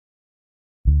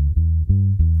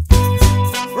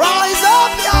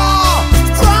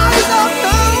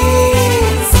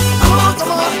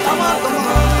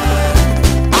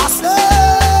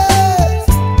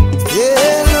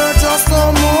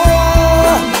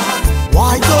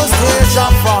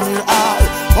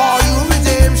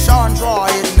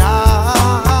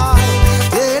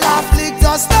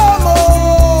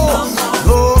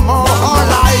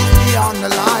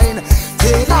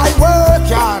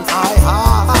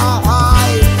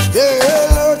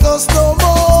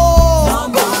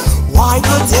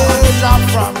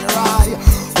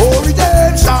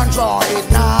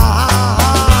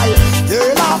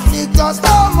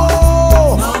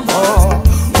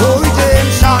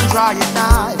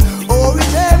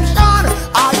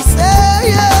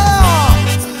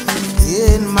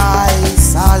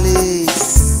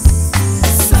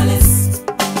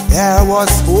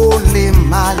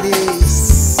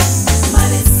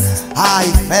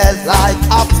felt like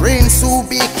a prince who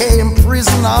became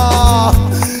prisoner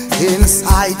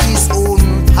inside his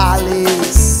own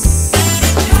palace,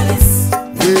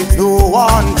 with no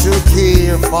one to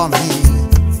care for me,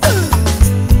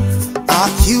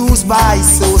 accused by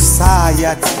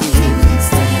society.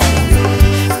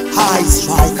 I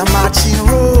strike a match in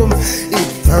Rome,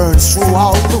 it burns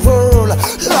throughout the world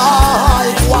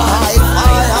like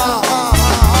wildfire.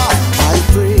 I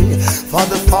pray for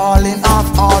the falling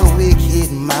of all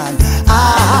wicked man.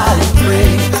 I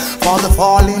pray for the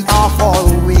falling of all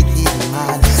wicked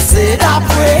man. Said I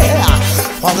pray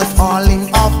for the falling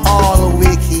of all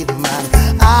wicked man.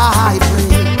 I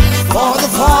pray for the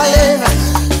falling.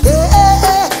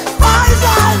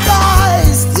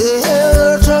 Rise,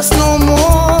 yeah, just no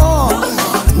more.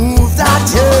 Move that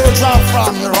teardrop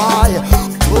from your eye.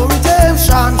 Oh,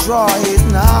 redemption, draw it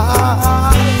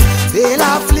now. They'll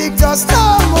afflict us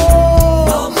no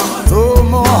more. No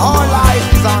more, our life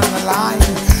is on the line.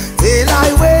 Till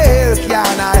I will,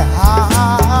 can I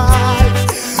hide?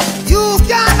 You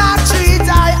cannot treat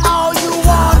I how you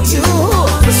want to.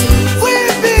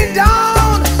 We've been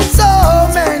down so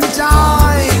many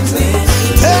times.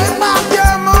 Take back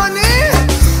your money,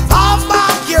 have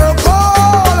back your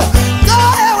gold. Go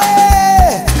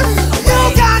away, you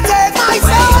can't take my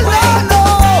soul, no.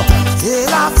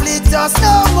 Till afflict us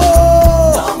no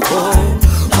more.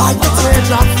 Wipe the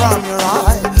teardrop from your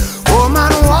eye. Oh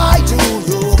man, why do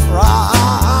you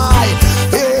cry?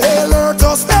 It'll hurt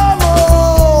us no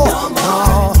more. No.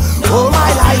 Oh, my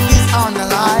life is on the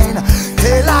line.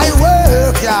 Till I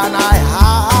work and I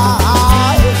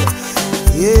hide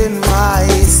in my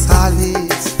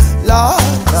solace, Lord.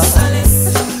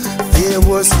 There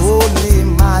was only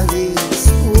malice.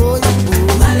 Oh,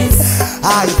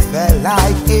 I felt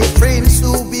like a prince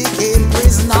who became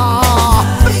prisoner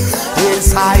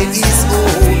inside his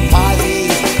own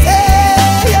palace.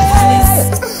 Hey, yeah.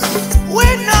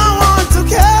 With no one to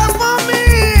care for me,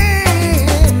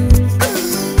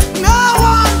 no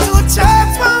one to check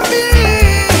for me.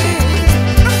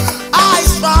 I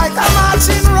strike a match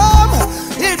in Rome,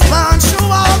 it burns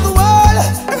throughout the world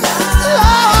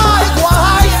like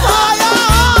wildfire.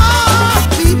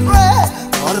 We pray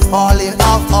for the falling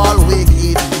of all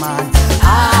wicked man. I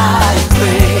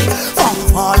pray for the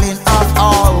falling of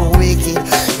all wicked.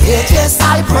 Yes,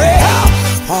 I pray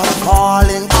for the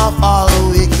falling of all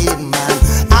wicked man.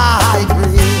 I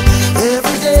pray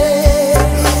every day.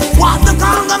 What the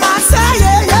Congo man say,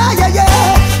 yeah, yeah, yeah,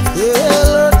 yeah.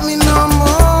 They'll hurt me no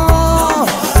more.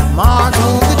 Man,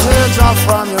 move the teardrop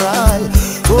from your eye.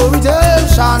 Oh,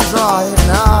 redemption, draw it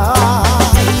now.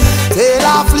 They'll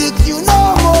afflict you no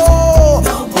more.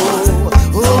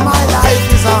 Oh, my life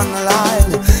is on the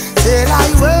line. Till I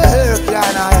work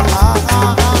and I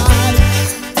hide.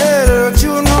 They'll hurt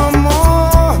you no more.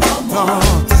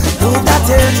 Move that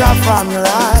teardrop from your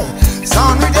eye.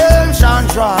 Son, redemption,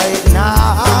 try it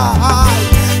now.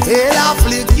 They'll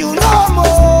afflict you no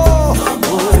more.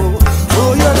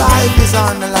 Oh, your life is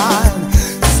on the line.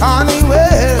 Sonny,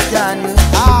 where can you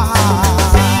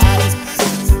hide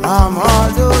from all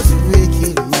those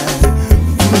wicked men?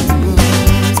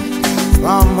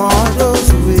 From all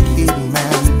those wicked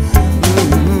men.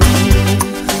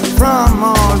 From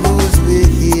all those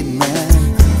wicked men.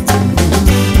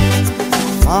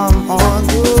 From all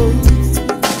those.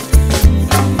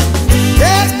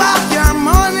 Take back your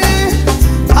money,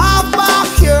 have back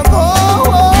your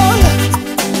gold.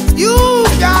 You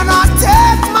cannot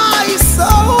take my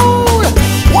soul.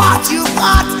 What you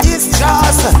got is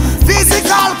just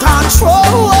physical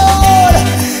control.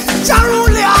 Jah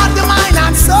only had the mind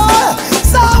and soul.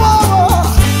 So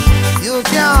you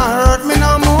can't hurt me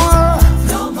no more.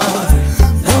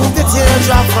 Move the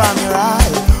teardrop from your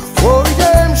eye. Oh,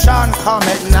 redemption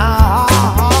cometh now.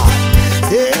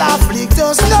 They'll afflict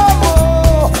us no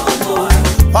more.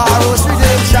 For us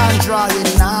redemption drawing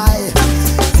nigh.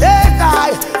 Take I.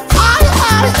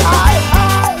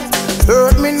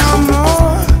 Hurt me no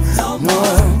more. No.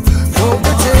 Move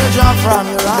the teardrop from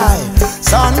your eye.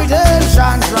 Son,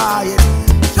 redemption drawing